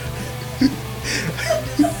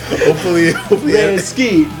 Hopefully,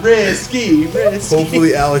 Risky.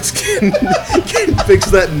 hopefully Alex can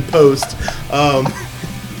fix that in post.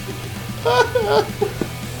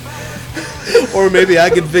 Or maybe I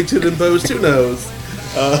can fix it in post. Who knows?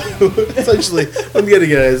 Essentially, what I'm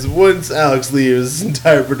getting at is once Alex leaves, his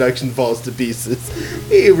entire production falls to pieces.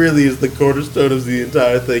 He really is the cornerstone of the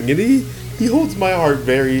entire thing, and he holds my heart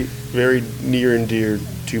very, very near and dear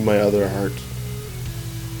to my other heart.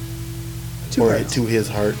 To his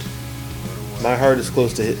heart. My heart is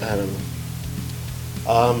close to his. I don't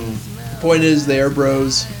know. Point is, they are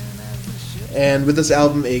bros, and with this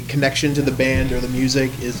album, a connection to the band or the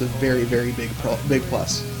music is a very, very big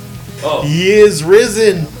plus. Oh, He is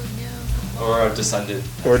risen. or a descendant,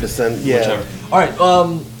 Or descend. Yeah. whichever. All right.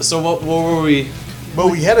 So what were we? But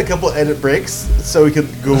we had a couple edit breaks so we could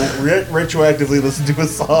go retroactively listen to a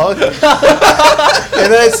song.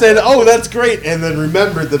 And then I said, "Oh, that's great," and then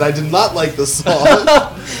remembered that I did not like the song.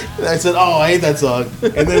 And I said, "Oh, I hate that song."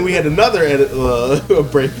 And then we had another edit a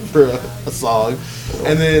break for a song,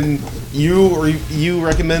 and then you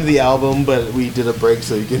recommend the album, but we did a break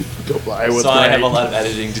so you can go by with. So I have a lot of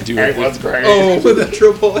editing to do. It with was great. Oh, with a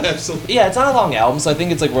triple, absolutely. Yeah, it's not a long album, so I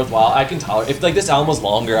think it's like worthwhile. I can tolerate. If like this album was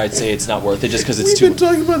longer, I'd say it's not worth it just because it's We've too. been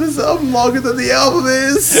talking about this album longer than the album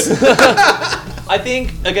is. I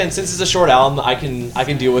think again, since it's a short album, I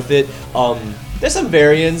can deal with it. There's some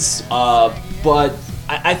variants, but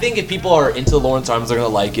I think if people are into Lawrence Arms, they're gonna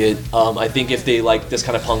like it. I think if they like this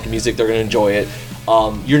kind of punk music, they're gonna enjoy it.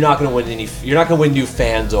 You're not gonna win new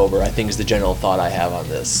fans over, I think, is the general thought I have on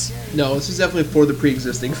this. No, this is definitely for the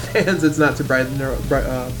pre-existing fans. It's not to broaden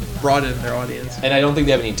their audience. And I don't think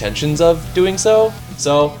they have any intentions of doing so.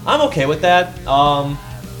 So I'm okay with that.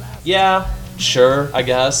 Yeah, sure, I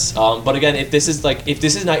guess. But again, if this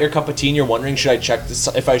is not your cup of tea and you're wondering should I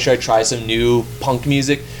try some new punk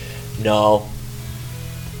music, no.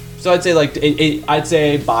 So I'd say I'd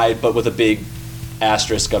say buy it, but with a big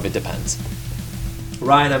asterisk of it depends.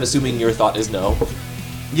 Ryan, I'm assuming your thought is no.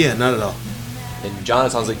 Yeah, not at all. And John, it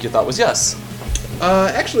sounds like your thought was yes.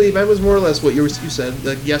 Actually, mine was more or less what you said.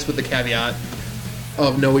 Like, yes, with the caveat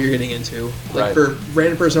of know what you're getting into. Right. Like for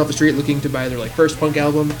random person off the street looking to buy their first punk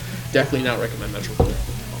album, definitely not recommend Metropool.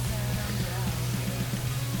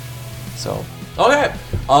 So okay.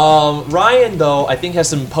 Ryan though I think has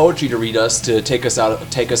some poetry to read us to take us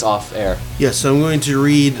off air. Yes, so I'm going to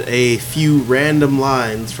read a few random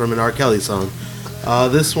lines from an R. Kelly song.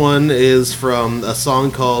 This one is from a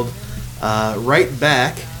song called Right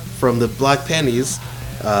Back from the Black Panties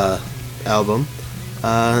album.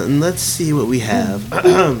 And let's see what we have.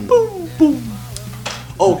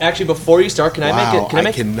 Oh, actually, before you start, can I make Wow, it? Can I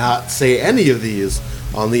make? cannot say any of these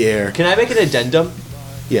on the air. Can I make an addendum?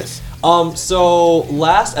 Yes. So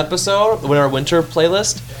last episode, when our winter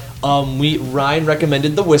playlist, Ryan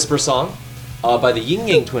recommended the Whisper song, by the Ying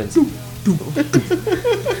Yang Twins.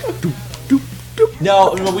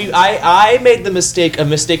 No, I made the mistake of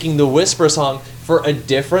mistaking the Whisper song for a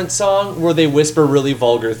different song where they whisper really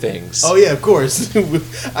vulgar things. Oh yeah, of course.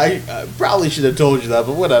 I probably should have told you that,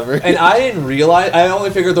 but whatever. And I didn't realize. I only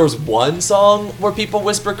figured there was one song where people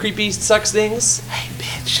whisper creepy sex things. Hey,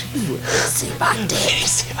 bitch. See my dick.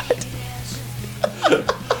 See my dick.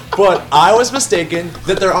 But I was mistaken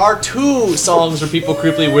that there are two songs where people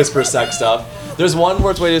creepily whisper sex stuff. There's one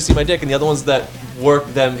where it's "Way to See My Dick," and the other one's that "Work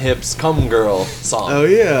Them Hips, Come Girl" song. Oh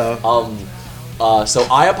yeah. So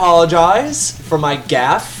I apologize for my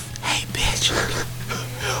gaffe. Hey, bitch.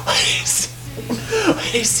 Why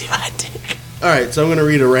do you see my dick? All right, so I'm gonna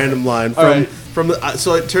read a random line from right.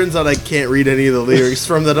 So it turns out I can't read any of the lyrics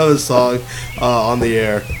from that other song on the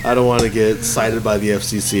air. I don't want to get cited by the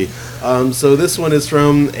FCC. So this one is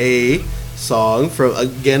from a song from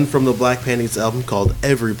the Black Panties album called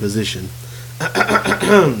 "Every Position."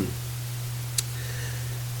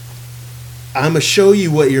 I'ma show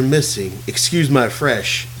you what you're missing. Excuse my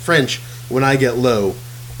French when I get low.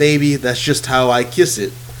 Baby, that's just how I kiss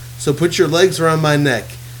it. So put your legs around my neck.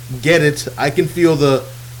 Get it? I can feel the...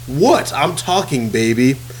 What? I'm talking,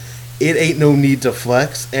 baby. It ain't no need to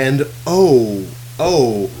flex. And oh,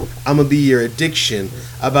 I'ma be your addiction.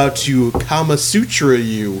 About to Kama Sutra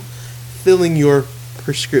you. Filling your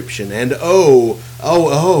prescription. And oh,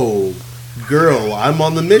 girl, I'm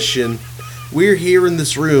on the mission. We're here in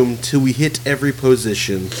this room till we hit every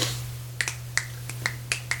position.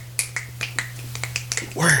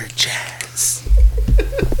 Word jazz.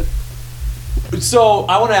 So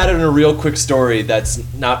I want to add in a real quick story that's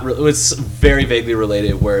not. It's very vaguely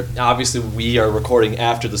related. Where obviously we are recording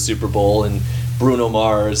after the Super Bowl, and Bruno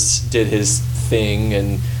Mars did his thing,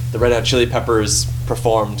 and the Red Hot Chili Peppers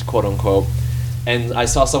performed, quote unquote. And I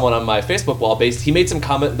saw someone on my Facebook wall he made some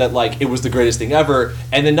comment that like it was the greatest thing ever.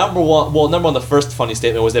 And the number one, the first funny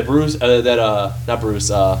statement was that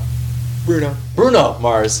Bruno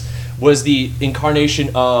Mars was the incarnation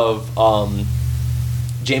of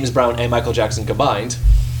James Brown and Michael Jackson combined.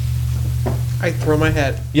 I throw my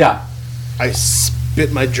head. Yeah. I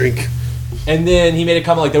spit my drink. And then he made a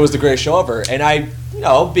comment like that was the greatest show ever. And I,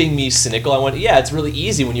 being me cynical, I went, yeah, it's really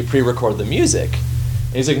easy when you pre-record the music.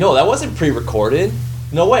 And he's like, no, that wasn't pre-recorded.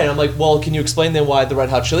 No way. And I'm like, well, can you explain then why the Red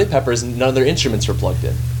Hot Chili Peppers, none of their instruments were plugged in?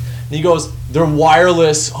 And he goes, they're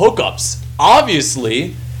wireless hookups,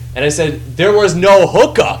 obviously. And I said, there was no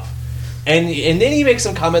hookup. And then he makes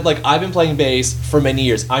some comment like, I've been playing bass for many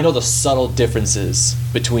years. I know the subtle differences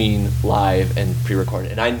between live and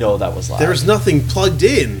pre-recorded. And I know that was live. There's nothing plugged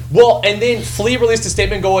in. Well, and then Flea released a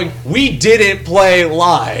statement going, we didn't play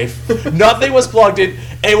live. Nothing was plugged in.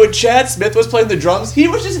 And when Chad Smith was playing the drums, he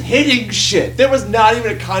was just hitting shit. There was not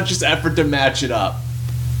even a conscious effort to match it up.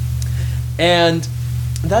 And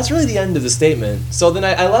that's really the end of the statement. So then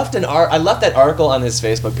I left that article on his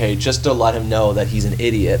Facebook page just to let him know that he's an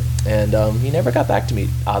idiot. And he never got back to me,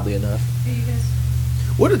 oddly enough. Hey, you guys.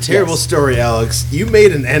 What a terrible story, Alex. You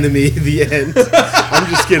made an enemy at the end. I'm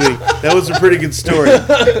just kidding. That was a pretty good story.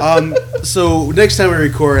 So next time we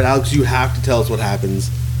record, Alex, you have to tell us what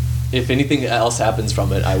happens. If anything else happens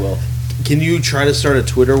from it, I will. Can you try to start a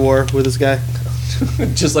Twitter war with this guy?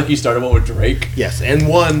 Just like you started one with Drake? Yes, and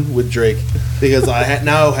one with Drake. Because I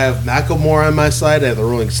now have Macklemore on my side. I have the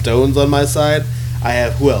Rolling Stones on my side. I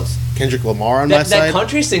have, who else? Kendrick Lamar on my side. That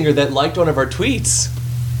country singer that liked one of our tweets.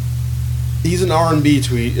 He's an R&B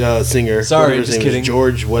singer. Sorry, Whatever his just name kidding. Is,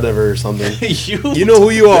 George whatever or something. You know who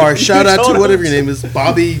you are. Shout out don't to know. whatever your name is.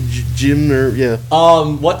 Bobby, Jim, or yeah.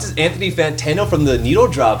 What does Anthony Fantano from the Needle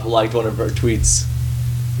Drop liked one of our tweets?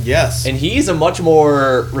 Yes. And he's a much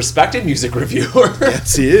more respected music reviewer.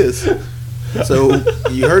 Yes, he is. So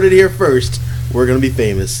you heard it here first. We're gonna be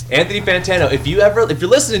famous. Anthony Fantano, if you're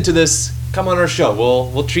listening to this, come on our show.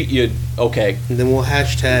 We'll treat you okay. And then we'll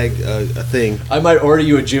hashtag a thing. I might order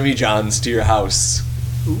you a Jimmy John's to your house.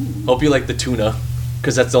 Ooh. Hope you like the tuna,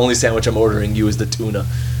 because that's the only sandwich I'm ordering you is the tuna.